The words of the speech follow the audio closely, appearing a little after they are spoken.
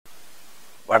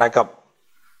வணக்கம்.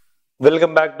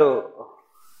 Welcome back to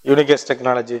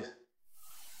unikerztechnologies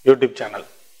YouTube channel.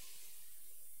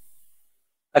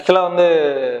 ஆக்சுவலாக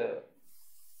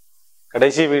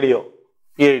கடைசி video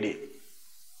PID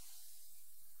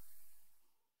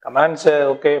comments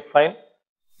okay fine,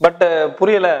 but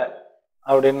புரியலை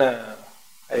அப்படின்னு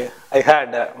ஐ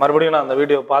ஹேட் மறுபடியும் நான் அந்த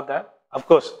வீடியோ பார்த்தேன்.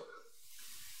 அப்கோர்ஸ்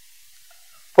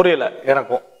புரியலை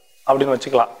எனக்கும் அப்படின்னு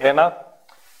வச்சுக்கலாம். ஏன்னா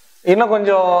இன்னும்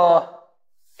கொஞ்சம்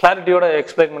கிளாரிட்டியோட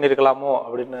எக்ஸ்பிளைன் பண்ணியிருக்கலாமோ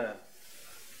அப்படின்னு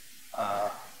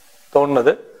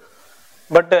தோணுது.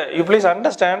 பட் யூ ப்ளீஸ்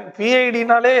அண்டர்ஸ்டாண்ட்,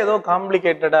 PIDனாலே ஏதோ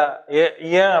காம்ப்ளிகேட்டடா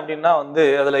ஏன் அப்படின்னா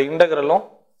அதில் இன்டகிரலும்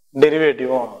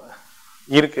டெரிவேட்டிவும்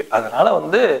இருக்கு. அதனால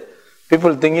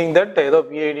பீப்புள் திங்கிங் தட் ஏதோ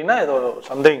PIDனா ஏதோ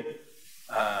சம்திங்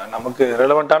நமக்கு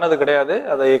ரெலவெண்ட்டானது கிடையாது.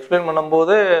 அதை எக்ஸ்பிளைன்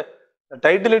பண்ணும்போது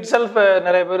டைட்டில் இட் செல்ஃப்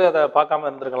நிறைய பேர் அதை பார்க்காம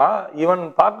இருந்திருக்கலாம். ஈவன்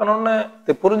பார்க்கணும்னு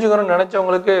புரிஞ்சுக்கணும்னு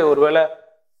நினைச்சவங்களுக்கு ஒருவேளை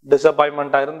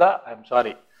டிசப்பாயின்மெண்டா இருந்தா ஐ எம்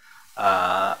சாரி.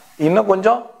 இன்னும்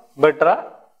கொஞ்சம் பெட்டரா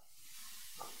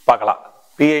பார்க்கலாம்.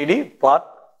 PID part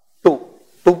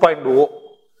 2.0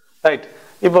 right.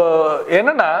 இப்போ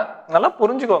என்னன்னா நல்லா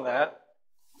புரிஞ்சுக்கோங்க,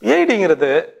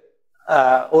 PIDங்கிறது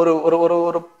ஒரு ஒரு ஒரு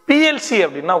ஒரு PLC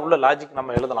அப்படின்னா உள்ள லாஜிக்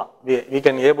நம்ம எழுதலாம். we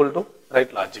can able to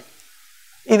write logic.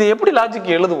 இது எப்படி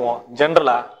லாஜிக் எழுதுவோம்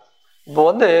ஜென்ரலா? இப்போ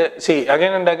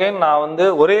அகைன் அண்ட் அகைன் நான்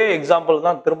ஒரே எக்ஸாம்பிள்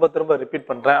தான் திரும்ப திரும்ப ரிப்பீட்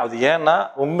பண்றேன். அது ஏன்னா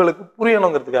உங்களுக்கு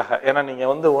புரியணுங்கிறதுக்காக. ஏன்னா நீங்க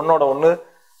ஒன்னோட ஒன்று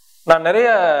நான் நிறைய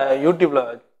யூடியூப்ல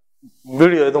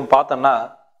வீடியோ எதுவும் பார்த்தேன்னா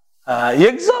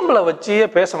எக்ஸாம்பிளை வச்சே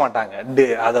பேச மாட்டாங்க.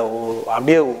 அதை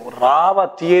அப்படியே ராவா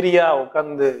தியரியா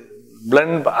உட்காந்து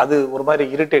பிளண்ட், அது ஒரு மாதிரி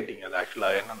இரிட்டேட்டிங். அது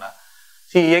ஆக்சுவலா என்னன்னா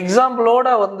எக்ஸாம்பிளோட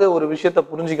ஒரு விஷயத்த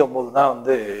புரிஞ்சிக்கும் போது தான்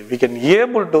we can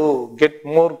able to get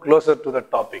more closer to the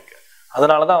topic.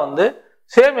 அதனாலதான்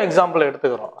சேம் எக்ஸாம்பிள்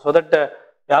எடுத்துக்கிறோம். ஸோ தட்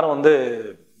யாரும்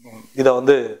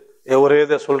இதை ஒரே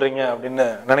இதை சொல்றீங்க அப்படின்னு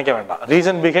நினைக்க வேண்டாம்.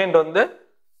 ரீசன் பிஹைண்ட்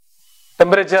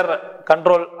டெம்பரேச்சர்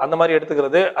கண்ட்ரோல் அந்த மாதிரி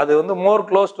எடுத்துக்கிறது அது மோர்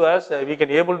close to us, we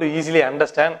can able to easily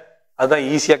understand. அதுதான்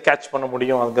ஈஸியா கேட்ச் பண்ண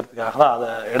முடியும் அதுங்கிறதுக்காக தான் அதை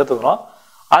எடுத்துக்கிறோம்.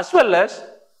 அஸ் வெல் அஸ்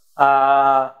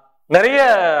நிறைய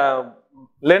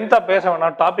லென்த்தா பேச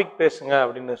வேணாம், டாபிக் பேசுங்க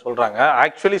அப்படின்னு சொல்றாங்க.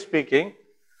 ஆக்சுவலி ஸ்பீக்கிங்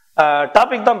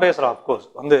டாபிக் தான் பேசுறோம். அப்கோர்ஸ்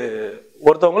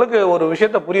ஒருத்தவங்களுக்கு ஒரு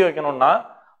விஷயத்த புரிய வைக்கணும்னா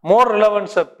மோர்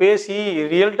ரிலவன்ஸை பேசி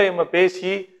ரியல் டைமை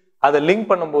பேசி அதை லிங்க்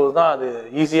பண்ணும்போது தான் அது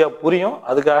ஈஸியா புரியும்.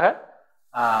 அதுக்காக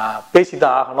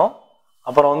பேசிதான் ஆகணும்.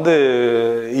 அப்புறம்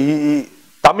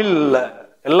தமிழ்ல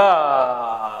எல்லா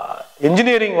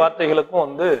என்ஜினியரிங்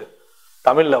வார்த்தைகளுக்கும்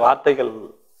தமிழ்ல வார்த்தைகள்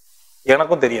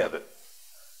எனக்கும் தெரியாது.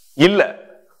 இல்ல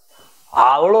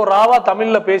அவ்வளோ ராவா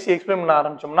தமிழ்ல பேசி எக்ஸ்பிளைன் பண்ண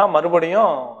ஆரம்பிச்சோம்னா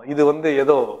மறுபடியும் இது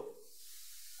ஏதோ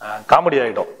காமெடி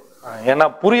ஆயிடும். ஏன்னா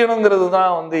புரியணுங்கிறது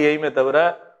தான் எய்மே தவிர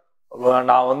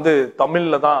நான்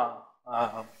தமிழ்ல தான்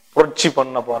புரட்சி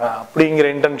பண்ண போறேன் அப்படிங்கிற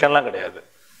இன்டென்ஷன்லாம் கிடையாது.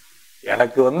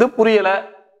 எனக்கு புரியல,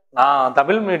 நான்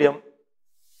தமிழ் மீடியம்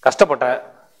கஷ்டப்பட்டேன்.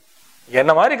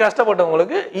 என்ன மாதிரி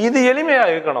கஷ்டப்பட்டவங்களுக்கு இது எளிமையா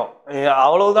இருக்கணும்,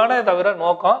 அவ்வளவுதானே தவிர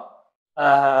நோக்கம்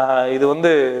இது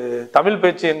தமிழ்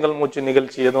பேச்சு எங்கள் மூச்சு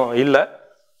நிகழ்ச்சி எதுவும் இல்லை.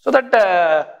 ஸோ தட்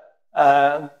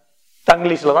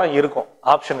தங்கிலீஷ்ல தான் இருக்கும்,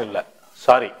 ஆப்ஷன் இல்லை.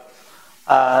 சாரி.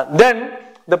 தென்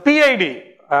இந்த PID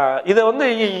இதை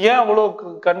ஏன் அவ்வளோ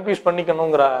கன்ஃபியூஸ்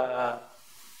பண்ணிக்கணுங்கிற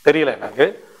தெரியல எனக்கு.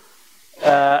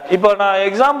 இப்போ நான்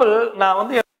எக்ஸாம்பிள்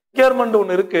நான் ரெக்யர்மெண்ட்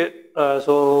ஒன்று இருக்கு.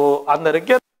 ஸோ அந்த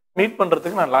ரெக்யர்மெண்ட் மீட்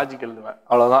பண்றதுக்கு நான் லாஜிக் எழுதுவேன்,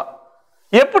 அவ்வளோதான்.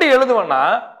 எப்படி எழுதுவேன்னா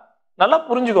நல்லா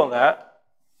புரிஞ்சுக்கோங்க.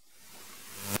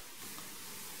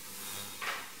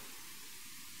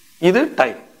 இது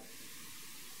டைம்,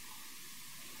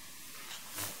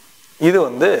 இது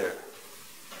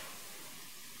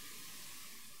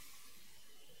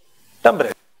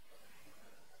டெம்பரேச்சர்.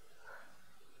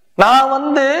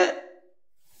 நான்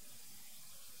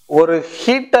ஒரு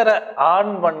ஹீட்டரை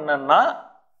ஆன் பண்ணேன்னா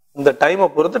இந்த டைமை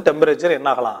பொறுத்து டெம்பரேச்சர்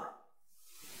என்ன ஆகலாம்,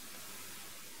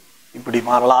 இப்படி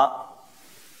மாறலாம்,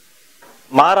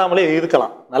 மாறாமலே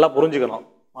இருக்கலாம். நல்லா புரிஞ்சுக்கணும்.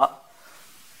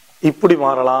 இப்படி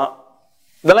மாறலாம்.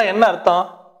 இதெல்லாம் என்ன அர்த்தம்?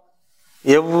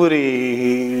 எவ்ரி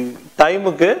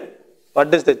டைமுக்கு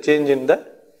what is the change in the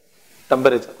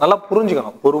temperature. நல்லா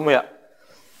புரிஞ்சுக்கணும் பொறுமையா.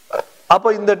 அப்போ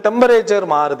இந்த டெம்பரேச்சர்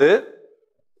மாறுது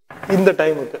இந்த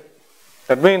டைமுக்கு.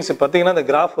 தட் மீன்ஸ் பார்த்தீங்கன்னா இந்த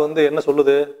கிராஃப் என்ன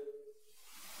சொல்லுது,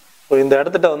 இந்த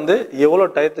இடத்துல எவ்வளோ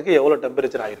டயத்துக்கு எவ்வளோ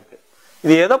டெம்பரேச்சர் ஆகிருக்கு.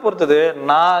 இது எதை பொறுத்தது?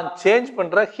 நான் சேஞ்ச்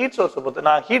பண்ற ஹீட் சோர்ஸை பொறுத்து.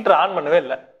 நான் ஹீட்டர் ஆன் பண்ணவே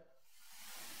இல்லை,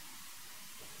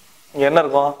 இங்க என்ன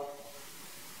இருக்கும்,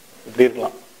 இப்படி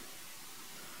இருக்கலாம்.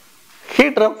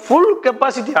 ஹீட்டரை ஃபுல்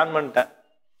கெப்பாசிட்டி ஆன் பண்ணிட்டேன்,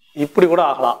 இப்படி கூட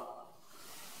ஆகலாம்.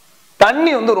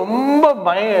 தண்ணி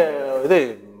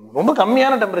ரொம்ப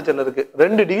கம்மியான டெம்பரேச்சர்ல இருக்கு,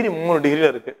 2 டிகிரி 3 டிகிரில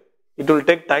இருக்கு. It will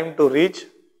take time to reach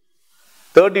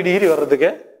 30 degree வர்றதுக்கு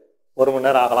 1 மணி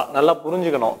நேரம் ஆகலாம். நல்லா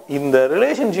புரிஞ்சுக்கணும். இந்த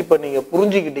ரிலேஷன்ஷிப்பை நீங்க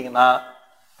புரிஞ்சுக்கிட்டீங்கன்னா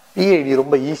பிஐடி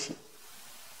ரொம்ப ஈஸி.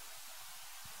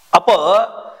 அப்போ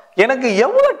எனக்கு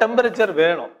எவ்வளவு டெம்பரேச்சர்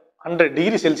வேணும்? 100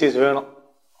 டிகிரி செல்சியஸ் வேணும்.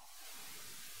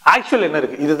 ஆக்சுவல் என்ன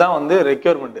இருக்கு? இதுதான் வந்து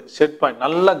ரெக்யர்மெண்ட் செட் பாயிண்ட்.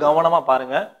 நல்லா கவனமா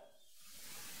பாருங்க.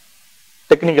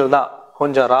 டெக்னிக்கல் தான்,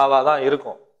 கொஞ்சம் ராவா தான்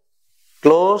இருக்கும்.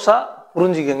 க்ளோஸா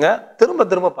புரிஞ்சுக்கங்க, திரும்ப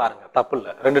திரும்ப பாருங்க, தப்பு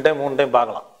இல்லை. 2 டைம் 3 டைம்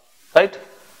பார்க்கலாம். ரைட்?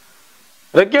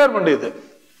 ரெக்யர்மெண்ட் இது.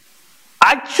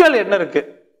 ஆக்சுவல் என்ன இருக்கு?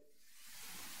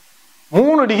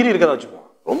 3 டிகிரி இருக்கிறத வச்சுப்போம்.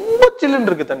 ரொம்ப சில்லுன்னு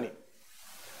இருக்கு தண்ணி.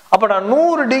 அப்ப நான்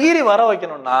 100 டிகிரி வர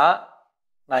வைக்கணும்னா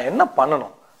நான் என்ன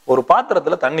பண்ணணும்? ஒரு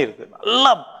பாத்திரத்துல தண்ணி இருக்கு,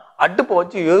 நல்லா அடுப்பை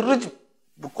வச்சு எரிச்சு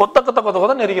கொத்த கொத்த கொத்த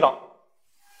கொத்த நெரிக்கிறோம்.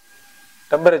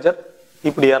 டெம்பரேச்சர்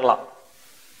இப்படி ஏறலாம்.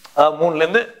 3ல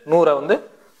இருந்து 100 வந்து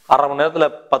அரை மணி நேரத்துல,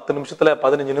 10 நிமிஷத்துல,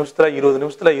 15 நிமிஷத்துல, 20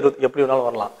 நிமிஷத்துல, 20 எப்படி வேணாலும்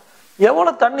வரலாம்.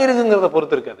 எவ்வளவு தண்ணி இருக்குங்கிறத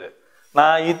பொறுத்து இருக்காது.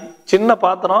 நான் சின்ன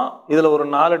பாத்திரம், இதுல ஒரு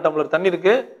 4 டம்ளர் தண்ணி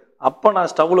இருக்கு. அப்ப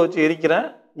நான் ஸ்டவ்ல வச்சு எரிக்கிறேன்.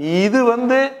 இது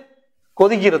வந்து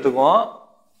கொதிக்கிறதுக்கும்,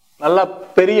 நல்லா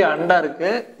பெரிய அண்டா இருக்கு,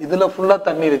 இதுல ஃபுல்லா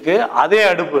தண்ணி இருக்கு, அதே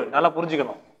அடுப்பு. நல்லா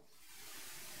புரிஞ்சுக்கணும்,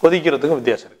 கொதிக்கிறதுக்கும்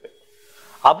வித்தியாசம் இருக்கு.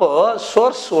 அப்போ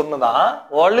சோர்ஸ் ஒண்ணுதான்.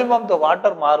 வால்யூம் ஆஃப் த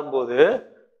வாட்டர் மாறும்போது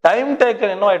டைம்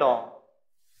டேக்கன் என்ன ஆயிடும்?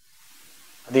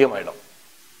 அதிகமாயிடும்.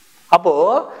 அப்போ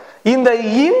இந்த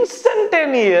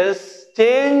instantaneous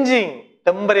changing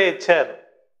temperature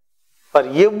for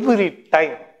every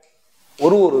time,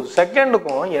 ஒரு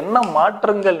செகண்டுக்கும் என்ன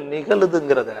மாற்றங்கள்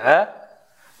நிகழுதுங்கிறத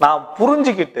நான்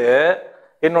புரிஞ்சுக்கிட்டு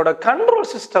என்னோட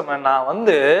கண்ட்ரோல் சிஸ்டம் நான்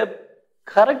வந்து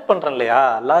கரெக்ட் பண்றேன் இல்லையா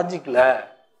லாஜிக்ல,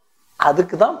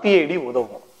 அதுக்கு தான் பிஐடி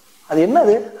உதவும். அது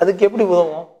என்னது? அதுக்கு எப்படி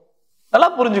உதவும்? நல்லா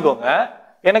புரிஞ்சுக்கோங்க.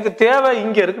 எனக்கு தேவை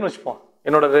இங்க இருக்குன்னு வச்சுப்போம்.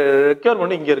 என்னோட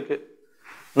ரெக்யர்மெண்ட் இங்க இருக்கு,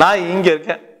 நான் இங்க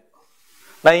இருக்கேன்.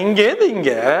 நான் இங்க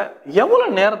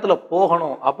எவ்வளவு நேரத்துல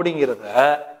போகணும் அப்படிங்கிறத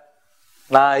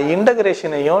நான்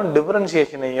இன்டகிரேஷனையும்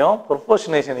டிஃபரன்சியேஷனையும்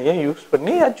ப்ரொபோர்ஷனேஷனையும் யூஸ்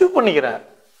பண்ணி அச்சீவ் பண்ணிக்கிறேன்.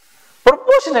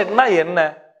 ப்ரொபோர்ஷனேட்னா என்ன?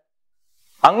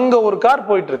 அங்க ஒரு கார்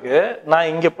போயிட்டு இருக்கு, நான்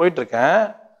இங்க போயிட்டு இருக்கேன்.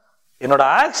 என்னோட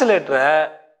ஆக்சிலேட்டரை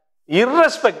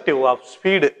இர்ரெஸ்பெக்டிவ் ஆஃப்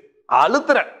ஸ்பீடு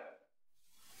அழுத்துறேன்.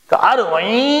 காரு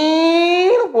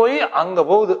வைன்னு போய் அங்க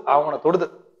போகுது, அவனை தொடுது.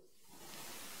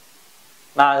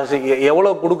 நான்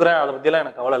எவ்வளவு கொடுக்குறேன் அதை பத்தி எல்லாம்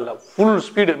எனக்கு கவலை இல்லை. Full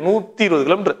speed 120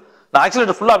 kilometre. நான்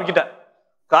ஆக்சிலேட்டர் ஃபுல்லா அமைக்கிட்டேன்.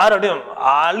 கார் அப்படியே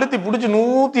அழுத்தி பிடிச்சி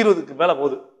 120க்கு மேல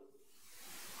போகுது.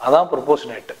 அதான்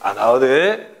ப்ரொபோர்ஷனேட். அதாவது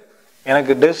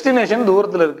எனக்கு டெஸ்டினேஷன்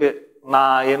தூரத்துல இருக்கு,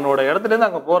 நான் என்னோட இடத்துல இருந்து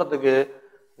அங்க போறதுக்கு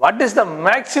what is the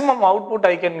maximum output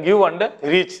I can give and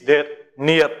reach there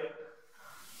near.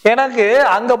 எனக்கு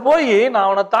அங்க போய் நான்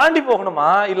அவனை தாண்டி போகணுமா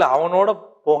இல்ல அவனோட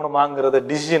போகணுமாங்கிறத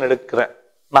டிசிஷன் எடுக்கிறேன்.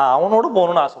 நான் அவனோட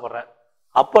போகணும்னு ஆசைப்படுறேன்.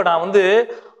 அப்ப நான் வந்து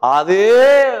அதே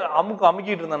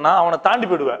அமுக்கிட்டு இருந்தேன்னா அவனை தாண்டி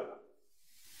போயிடுவேன்.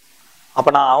 அப்ப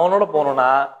நான் அவனோட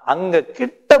போகணும்னா அங்க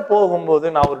கிட்ட போகும்போது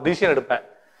நான் ஒரு டிசிஷன் எடுப்பேன்.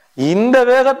 இந்த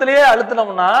வேகத்திலேயே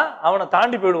அழுத்தினோம்னா அவனை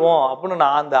தாண்டி போயிடுவோம் அப்படின்னு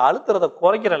நான் அந்த அழுத்துறத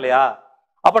குறைக்கிறேன் இல்லையா?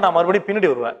 அப்ப நான் மறுபடியும்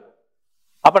பின்னாடி வருவேன்.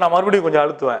 அப்ப நான் மறுபடியும் கொஞ்சம்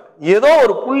அழுத்துவேன். ஏதோ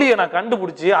ஒரு புள்ளியை நான்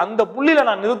கண்டுபிடிச்சு அந்த புள்ளியில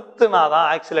நான் நிறுத்தினாதான்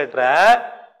ஆக்சிலேட்டரை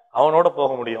அவனோட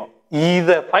போக முடியும்.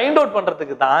 இதை ஃபைண்ட் அவுட்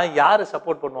பண்றதுக்கு தான் யாரு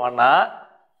சப்போர்ட் பண்ணுவான்னா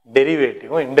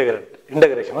டெரிவேட்டிவும்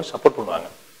இன்டகிரேஷனும் சப்போர்ட் பண்ணுவாங்க.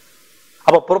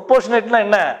 அப்ப ப்ரொபோர்ஷனேட்னா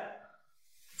என்ன?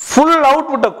 ஃபுல்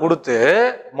அவுட்புட்டை கொடுத்து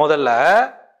முதல்ல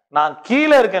நான்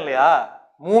கீழே இருக்கேன் இல்லையா,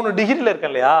 3 டிகிரில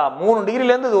இருக்கேன் இல்லையா, 3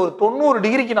 டிகிரில இருந்து ஒரு 90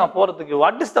 டிகிரிக்கு நான் போறதுக்கு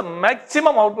what is the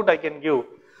maximum output I can give?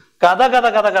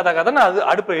 கதைன்னு அது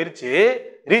அடுப்பை எரிச்சு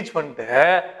ரீச் பண்ணிட்டு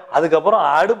அதுக்கப்புறம்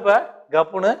அடுப்பை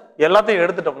கப்புன்னு எல்லாத்தையும்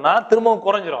எடுத்துட்டோம்னா திரும்பவும்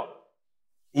குறைஞ்சிரும்.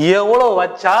 எவ்வளவு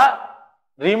வச்சா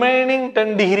ரிமைனிங்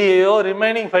 10 டிகிரியையோ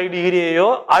ரிமைனிங் 5 டிகிரியையோ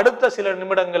அடுத்த சில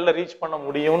நிமிடங்கள்ல ரீச் பண்ண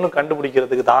முடியும்னு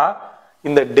கண்டுபிடிக்கிறதுக்கு தான்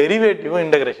இந்த டெரிவேட்டிவும்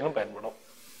இன்டகிரேஷனும் பயன்படும்.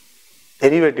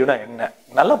 டெரிவேட்டிவ்னா என்ன?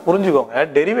 நல்லா புரிஞ்சுக்கோங்க.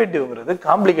 டெரிவேட்டிவ்ங்கிறது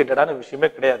காம்ப்ளிகேட்டடான விஷயமே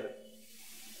கிடையாது.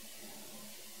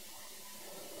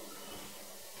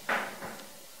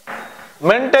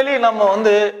 மென்டலி நம்ம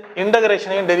வந்து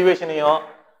இன்டகிரேஷனையும் டெரிவேஷனையும்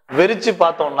வெறிச்சு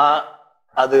பார்த்தோம்னா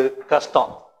அது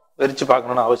கஷ்டம். வெறிச்சு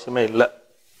பார்க்கணும்னு அவசியமே இல்லை.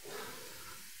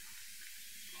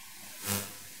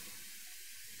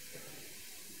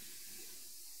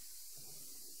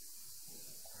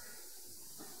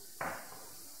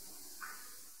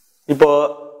 இப்போ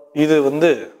இது வந்து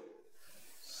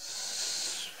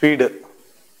ஸ்பீடு,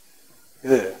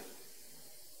 இது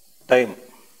டைம்.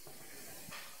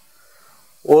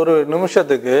 ஒரு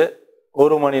நிமிஷத்துக்கு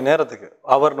 1 மணி நேரத்துக்கு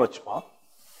அவர்னு வச்சுப்போம்.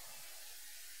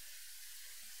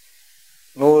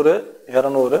 100,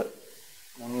 200,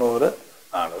 300,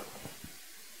 400.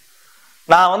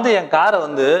 நான் வந்து என் காரை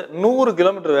வந்து 100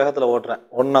 கிலோமீட்டர் வேகத்துல ஓட்டுறேன்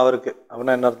 1 ஹவருக்கு.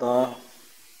 அப்படின்னா என்ன அர்த்தம்?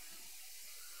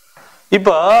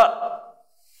 இப்போ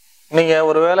நீங்க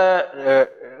ஒருவேளை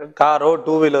காரோ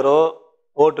டூ வீலரோ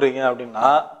ஓட்டுறீங்க அப்படின்னா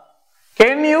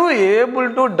can you able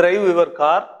to drive your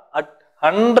car at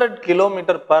 100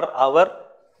 km/h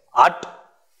at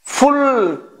full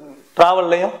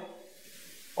டிராவல்லையும்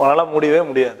உங்களால முடியவே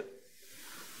முடியாது.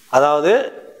 அதாவது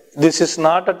this is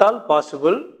not at all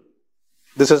possible.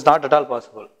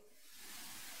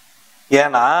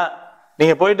 ஏன்னா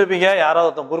நீங்க போயிட்டு இருப்பீங்க, யாராவது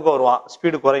ஒருத்தன் குறுக்க வருவான்,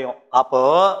 ஸ்பீடு குறையும். அப்போ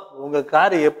உங்க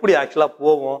கார் எப்படி ஆக்சுவலா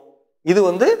போகும்? இது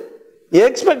வந்து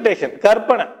எக்ஸ்பெக்டேஷன்,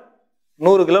 கற்பனை.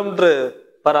 100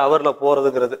 km/h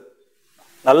போறதுங்கிறது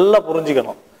நல்லா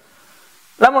புரிஞ்சுக்கணும்.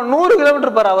 நம்ம 100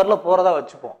 km/h போறதா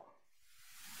வச்சுப்போம்.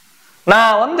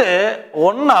 நான் வந்து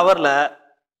 1 hourல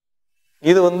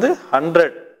இது வந்து 100,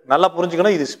 நல்லா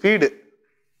புரிஞ்சுக்கணும், இது ஸ்பீடு.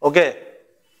 ஓகே,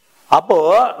 அப்போ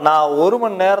நான் 1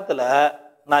 மணி நேரத்துல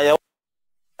நான்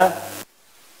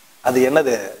அது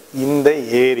என்னது? இந்த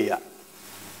ஏரியா.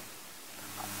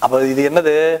 அப்ப இது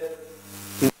என்னது?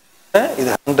 இது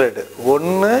 100. 1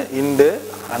 ×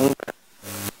 100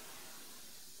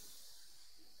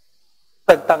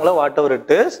 rectangle, whatever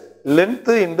it is, length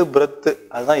into breadth,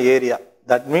 அதுதான் ஏரியா.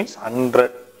 that means 100.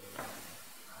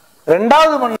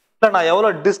 ரெண்டாவது மணி நேரத்துல நான்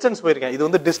எவ்வளவு டிஸ்டன்ஸ் போயிருக்கேன்? இது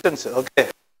வந்து டிஸ்டன்ஸ். ஓகே,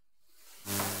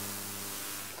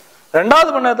 ரெண்டாவது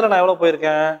மணி நேரத்துல நான் எவ்வளவு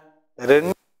போயிருக்கேன்?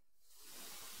 2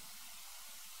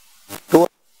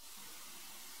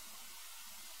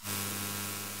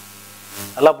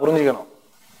 நல்லா புரிஞ்சுக்கணும்.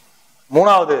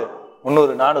 மூணாவது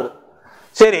 300 400.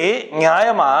 சரி,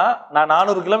 நியாயமா நான்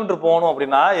 400 km போகணும்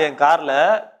அப்படின்னா என் கார்ல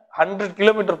 100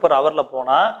 km/h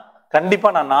போனா கண்டிப்பா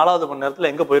நான் 4வது மணி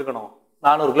நேரத்துல எங்க போயிருக்கணும்?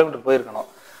 400 km போயிருக்கணும்.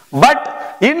 But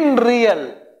in real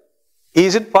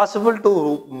is it possible to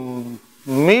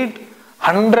meet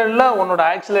 100ல உன்னோட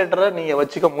ஆக்சிலேட்டரை நீங்க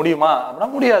வச்சுக்க முடியுமா அப்படின்னா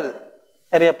முடியாது.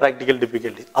 நிறைய பிராக்டிக்கல்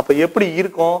டிஃபிகல்டி. அப்ப எப்படி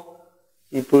இருக்கும்?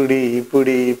 இப்படி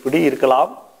இப்படி இப்படி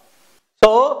இருக்கலாம்.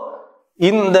 ஸோ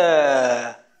இந்த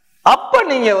அப்ப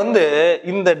நீங்க வந்து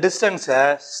இந்த டிஸ்டன்ஸை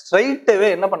ஸ்ட்ரைட்டாவே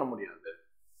என்ன பண்ண முடியாது.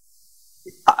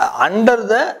 அண்டர்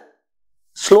த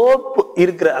ஸ்லோப்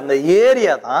இருக்கிற அந்த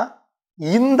ஏரியா தான்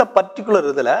இந்த பர்டிகுலர்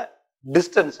இதுல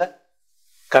டிஸ்டன்ஸை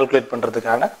கால்குலேட்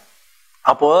பண்றதுக்கான.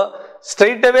 அப்போ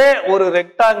ஸ்ட்ரைட்டாவே ஒரு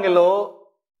ரெக்டாங்கிளோ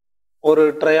ஒரு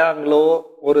ட்ரையாங்கிளோ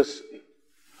ஒரு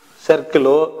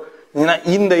சர்க்கிளோ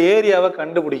இந்த ஏரியாவை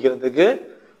கண்டுபிடிக்கிறதுக்கு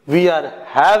we are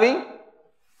having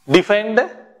defined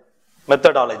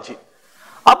methodology.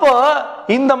 அப்போ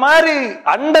இந்த மாதிரி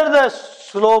அண்டர் த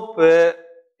ஸ்லோப்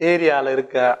ஏரியால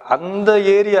இருக்க அந்த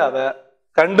ஏரியாவை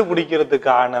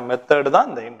கண்டுபிடிக்கிறதுக்கான மெத்தட் தான்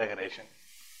இந்த இன்டகிரேஷன்.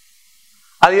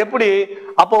 அது எப்படி?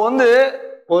 அப்போ வந்து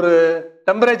ஒரு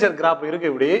டெம்பரேச்சர் கிராஃப்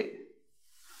இருக்கு இப்படி.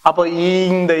 அப்போ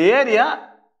இந்த ஏரியா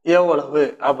எவ்வளவு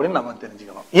அப்படின்னு நம்ம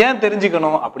தெரிஞ்சுக்கணும். ஏன்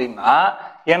தெரிஞ்சுக்கணும் அப்படின்னா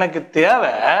எனக்கு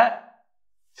தேவை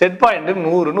செட் பாயிண்ட்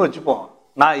 100ன்னு வச்சுப்போம்.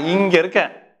 நான் இங்க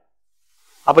இருக்கேன்.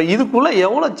 அப்ப இதுக்குள்ள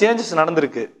எவ்வளவு சேஞ்சஸ்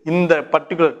நடந்திருக்கு இந்த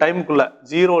பர்டிகுலர் டைமுக்குள்ள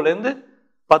 0ல இருந்து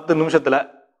 10 நிமிஷத்துல.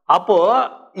 அப்போ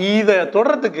இத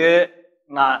தொடறதுக்கு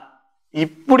நான்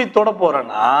இப்படி தொட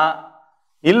போறேன்னா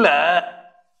இல்ல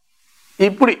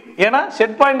இப்படி, ஏன்னா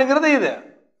செட் பாயிண்ட்ங்கிறது இது.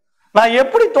 நான்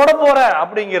எப்படி தொட போறேன்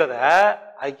அப்படிங்கிறத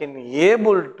I can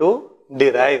able to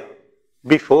drive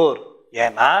before.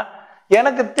 ஏன்னா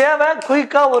எனக்கு தேவை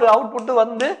குயிக்கா ஒரு அவுட்புட்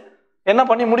வந்து என்ன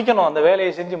பண்ணி முடிக்கணும், அந்த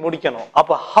வேலையை செஞ்சு முடிக்கணும்.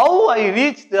 அப்ப how I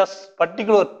reach this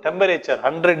particular temperature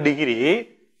 100 degree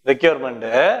requirement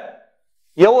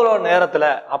எவ்வளவு நேரத்துல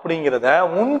அப்படிங்கிறத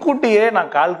முன்கூட்டியே நான்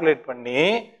கால்குலேட் பண்ணி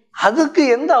அதுக்கு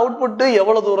எந்த அவுட்புட்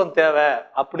எவ்வளவு தூரம் தேவை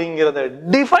அப்படிங்கிறத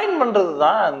டிஃபைன் பண்றது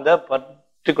தான் அந்த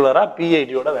பர்டிகுலரா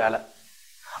பிஐடியோட வேலை.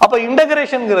 அப்ப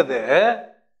இன்டகிரேஷன்ங்கிறது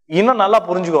இன்னும் நல்லா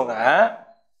புரிஞ்சுக்கோங்க.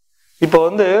 இப்ப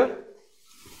வந்து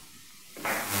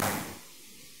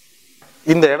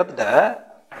இந்த இடத்துல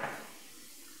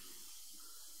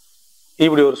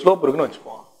இப்படி ஒரு ஸ்லோப் இருக்குன்னு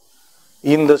வச்சுப்போம்.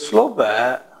 இந்த ஸ்லோப்பை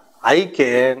ஐ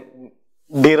கேன்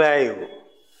டிரைவ்.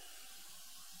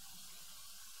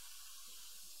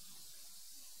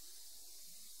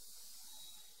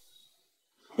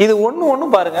 இது ஒண்ணு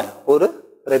பாருங்க, ஒரு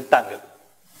ரெக்டாங்கிள்.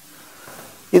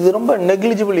 இது ரொம்ப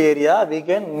negligible area. we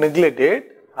can neglect it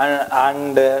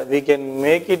and we can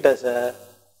make it as a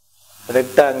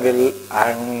rectangle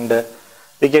and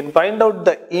we can find out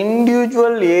the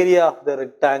individual area of the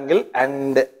rectangle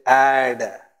and add.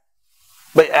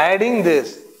 By adding this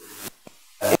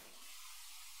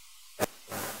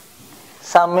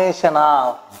summation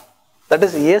of, that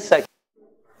is yes,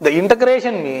 the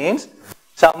integration means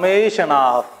summation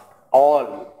of all,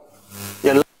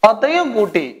 எல்லாத்தையும்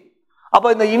கூட்டி. அப்ப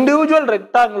இந்த individual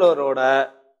ரெக்டாங்குலரோட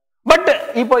but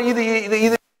இப்போ இது இது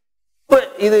இது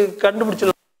இது கண்டுபிடிச்ச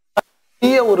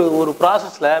ஒரு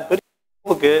ப்ராசஸ்ல பெரிய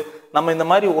நம்ம இந்த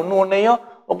மாதிரி ஒன்னையும்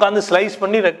உட்காந்து ஸ்லைஸ்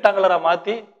பண்ணி ரெக்டாங்குலரா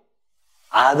மாத்தி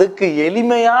அதுக்கு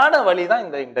எளிமையான வழி தான்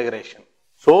இந்த integration.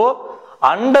 So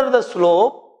under the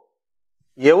slope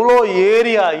எவ்வளோ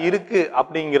ஏரியா இருக்கு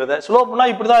அப்படிங்கிறத, ஸ்லோப்னா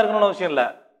இப்படிதான் இருக்கணும்னு அவசியம் இல்லை,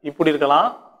 இப்படி இருக்கலாம்.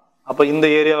 அப்ப இந்த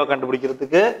ஏரியாவை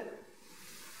கண்டுபிடிக்கிறதுக்கு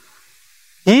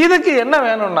இதுக்கு என்ன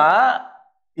வேணும்னா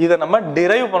இதை நம்ம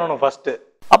டிரைவ் பண்ணணும் ஃபர்ஸ்ட்.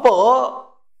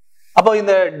 அப்போ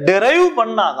இந்த டிரைவ்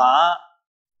பண்ணாதான்,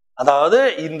 அதாவது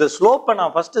இந்த ஸ்லோப்பை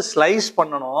நான் ஃபர்ஸ்ட் ஸ்லைஸ்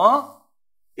பண்ணணும்.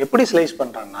 எப்படி ஸ்லைஸ்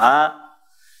பண்றேன்னா,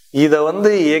 இதை வந்து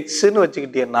எக்ஸ்ன்னு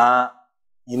வச்சுக்கிட்டீங்கன்னா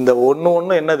இந்த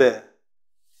ஒண்ணு என்னது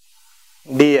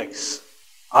dx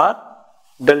or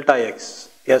delta x,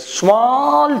 a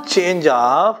small change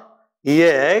of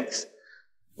x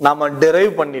நாம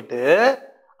டெரைவ் பண்ணிட்டு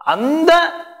அந்த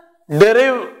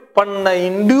டெரைவ் பண்ண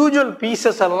இண்டிவிஜுவல்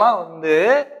பீசஸ் எல்லாம் வந்து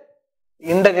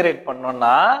இன்டகிரேட்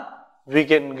பண்ணோம்னா we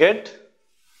can get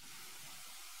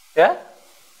a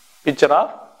picture of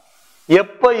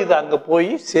எப்ப இது அங்க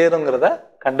போய் சேருங்கிறத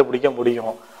கண்டுபிடிக்க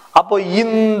முடியும். அப்போ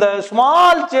இந்த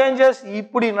ஸ்மால் சேஞ்சஸ்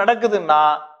இப்படி நடக்குதுன்னா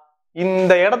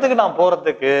இந்த இடத்துக்கு நான்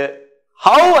போறதுக்கு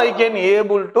how I can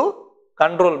able to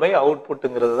control my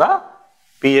outputங்கிறது தான்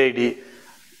PID.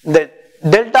 இந்த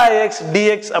டெல்டா எக்ஸ்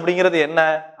டிஎக்ஸ் அப்படிங்கிறது என்ன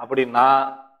அப்படின்னா,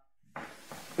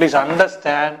 ப்ளீஸ்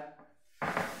அண்டர்ஸ்டாண்ட்,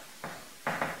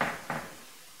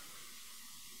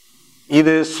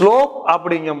 இது ஸ்லோப்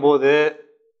அப்படிங்கும் போது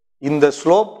இந்த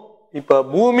ஸ்லோப் இப்ப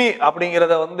பூமி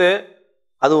அப்படிங்கிறத வந்து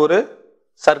அது ஒரு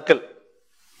சர்க்கிள்.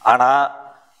 ஆனா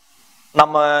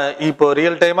நம்ம இப்போ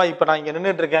ரியல் டைமா இப்ப நான் இங்க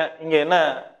நின்றுட்டு இருக்கேன், இங்க என்ன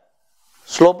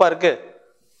ஸ்லோப்பா இருக்கு,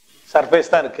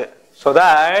 சர்ஃபேஸ் தான் இருக்கு. ஸோ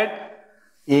தட்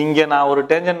இங்க நான் ஒரு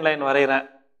டேஞ்சன்ட் லைன் வரைகிறேன்,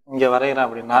 இங்க வரைகிறேன்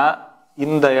அப்படின்னா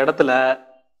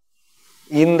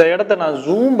இந்த இடத்த நான்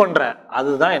ஜூம் பண்றேன்,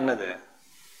 அதுதான் என்னது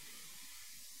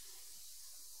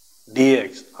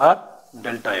dx or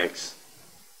delta x.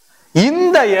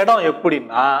 இந்த இடம்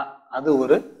எப்படின்னா அது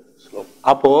ஒரு ஸ்லோப்.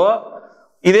 அப்போ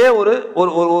இதே ஒரு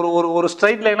ஒரு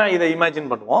ஸ்ட்ரைட் லைனா இதை இமேஜின்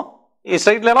பண்ணுவோம்.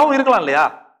 ஸ்ட்ரைட் லைனாவும் இருக்கலாம் இல்லையா?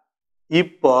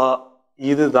 இப்போ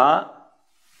இதுதான்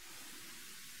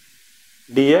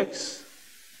dx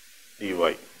dy.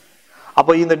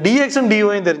 அப்போ இந்த dx dy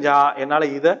தெரிஞ்சா என்னால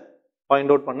இதை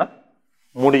ஃபைண்ட் அவுட் பண்ண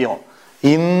முடியும்.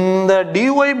 இந்த dy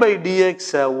by dx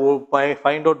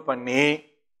find out பண்ணி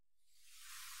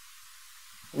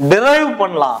டிரைவ்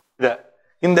பண்ணலாம்.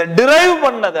 இந்த டிரைவ்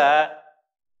பண்ணதை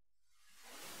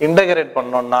integrate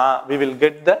பண்ணோம்னா we will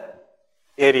get the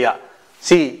area.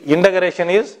 See, integration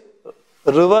is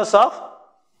reverse of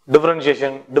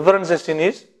differentiation. Differentiation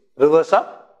is reverse of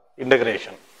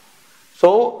integration. So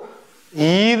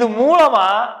இது மூலமா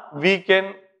we can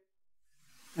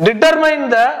determine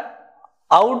the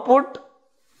output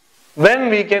when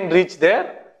we can reach there,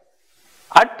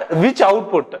 at which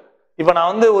output. இப்ப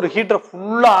நான் வந்து ஒரு ஹீட்டரை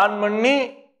ஃபுல்லா on பண்ணி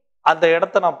அந்த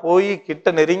இடத்த நான் போய் கிட்ட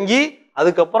நெருங்கி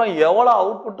அதுக்கப்புறம் எவ்வளவு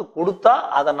அவுட்புட் கொடுத்தா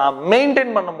அதை நான்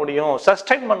மெயின்டைன் பண்ண முடியும்,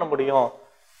 சஸ்டைன் பண்ண முடியும்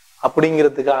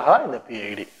அப்படிங்கிறதுக்காக இந்த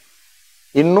PID.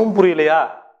 இன்னும் புரியலையா?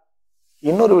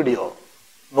 இன்னொரு வீடியோ,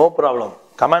 நோ ப்ராப்ளம்,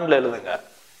 கமெண்ட்ல எழுதுங்க.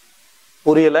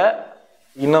 புரியல,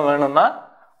 இன்னும் வேணும்னா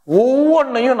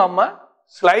ஒவ்வொன்றையும் நம்ம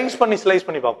ஸ்லைஸ்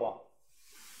பண்ணி பார்ப்போம்,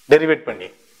 டெரிவேட் பண்ணி.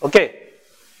 ஓகே,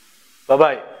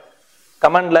 பாய்.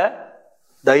 கமெண்ட்ல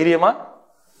தைரியமா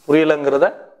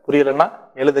புரியலன்னா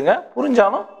எழுதுங்க.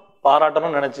 புரிஞ்சாலும்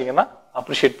பாராட்டணும்னு நினைச்சீங்கன்னா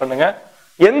அப்ரிஷியேட் பண்ணுங்க.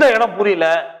 எந்த இடம் புரியல,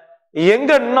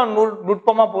 எங்க இன்னும்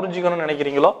நுட்பமா புரிஞ்சுக்கணும்னு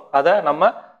நினைக்கிறீங்களோ அதை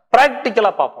நம்ம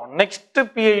பிராக்டிக்கலா பார்ப்போம். Next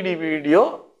PID video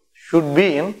should be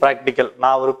in practical.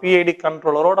 நான் ஒரு PID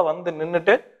கண்ட்ரோலரோட வந்து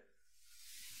நின்றுட்டு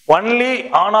ஒன்லி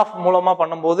ஆன் ஆஃப் மூலமா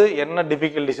பண்ணும்போது என்ன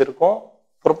டிஃபிகல்டிஸ் இருக்கும்,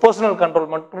 ப்ரொபோஷனல்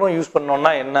கண்ட்ரோல் மட்டும் யூஸ்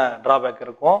பண்ணோம்னா என்ன டிராபேக்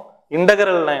இருக்கும்,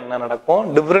 இன்டகரல்னா என்ன நடக்கும்,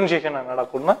 டிஃபரன்சியேஷன் என்ன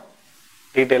நடக்கும்னு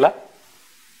டீட்டெயிலா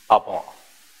பார்ப்போம்.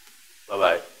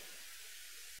 பாய்.